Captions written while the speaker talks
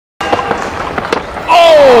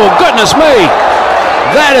Goodness me,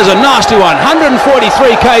 that is a nasty one. 143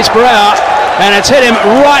 k's per hour, and it's hit him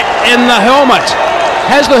right in the helmet.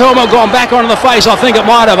 Has the helmet gone back onto the face? I think it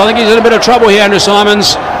might have. I think he's in a bit of trouble here, Andrew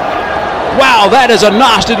Symonds. Wow, that is a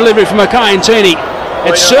nasty delivery from Makhaya Ntini.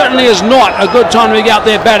 It certainly is not a good time to be out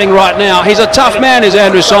there batting right now. He's a tough man, is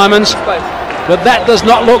Andrew Symonds, but that does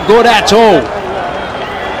not look good at all.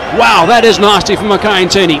 Wow, that is nasty from Makhaya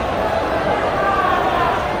Ntini.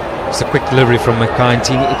 It's a quick delivery from Makhaya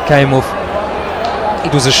Ntini. It came off.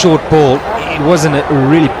 It was a short ball. It wasn't a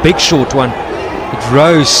really big short one. It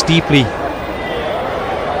rose steeply.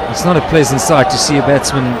 It's not a pleasant sight to see a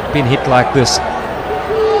batsman being hit like this.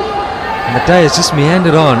 And the day has just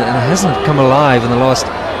meandered on and it hasn't come alive in the last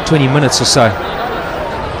 20 minutes or so.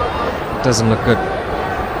 It doesn't look good.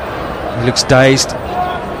 He looks dazed.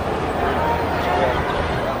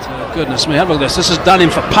 Goodness me, have a look at this. This has done him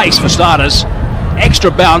for pace for starters.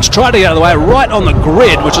 Extra bounce, tried to get out of the way, right on the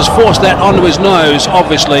grid, which has forced that onto his nose,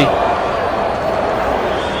 obviously.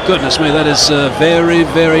 Goodness me, that is very,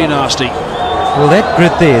 very nasty. Well, that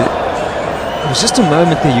grid there, it was just a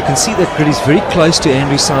moment there. You can see that grid is very close to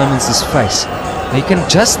Andrew Symonds' face. Now you can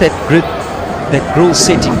adjust that grid, that grill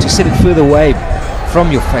setting to set it further away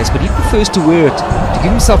from your face, but he prefers to wear it to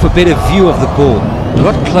give himself a better view of the ball, a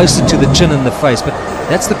lot closer to the chin and the face, but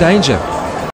that's the danger.